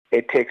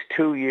it takes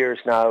 2 years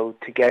now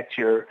to get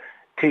your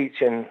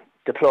teaching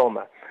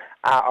diploma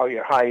or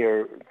your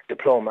higher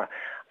diploma.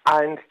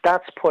 And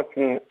that's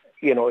putting,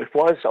 it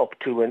was up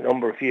to a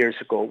number of years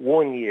ago,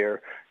 1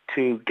 year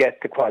to get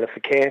the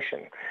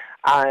qualification.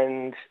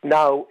 And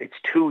now it's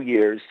 2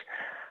 years,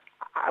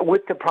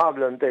 with the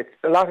problem that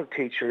a lot of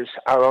teachers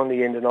are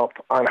only ending up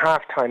on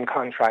half-time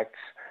contracts,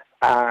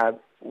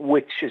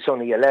 which is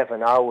only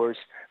 11 hours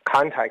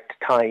contact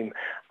time,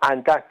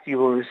 and that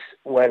use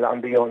well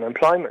on the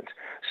unemployment.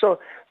 So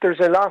there's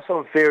a lot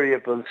of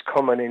variables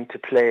coming into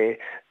play.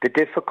 The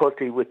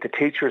difficulty with the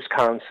Teachers'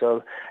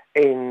 Council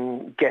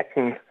in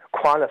getting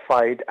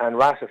qualified and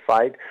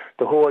ratified,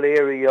 the whole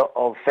area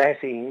of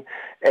vetting,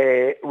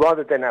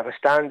 rather than have a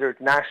standard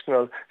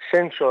national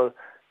central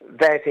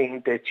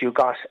vetting that you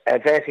got a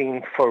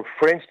vetting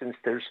for instance,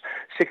 there's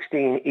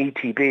 16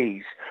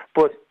 ETBs,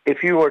 but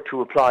if you were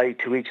to apply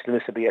to each of them,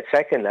 this would be at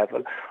second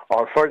level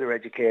or further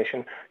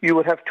education, you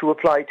would have to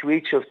apply to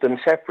each of them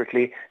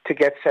separately to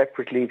get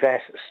separately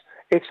vetted.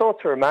 It's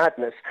utter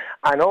madness,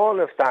 and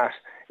all of that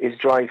is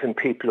driving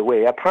people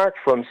away, apart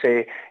from,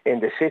 say,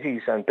 in the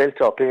cities and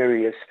built-up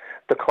areas,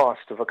 the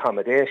cost of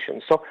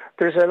accommodation. So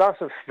there's a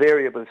lot of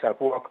variables at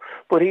work,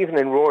 but even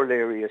in rural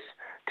areas,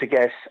 to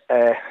get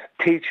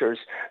teachers,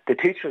 the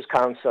Teachers'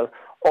 Council,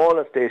 all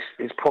of this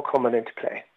is coming into play.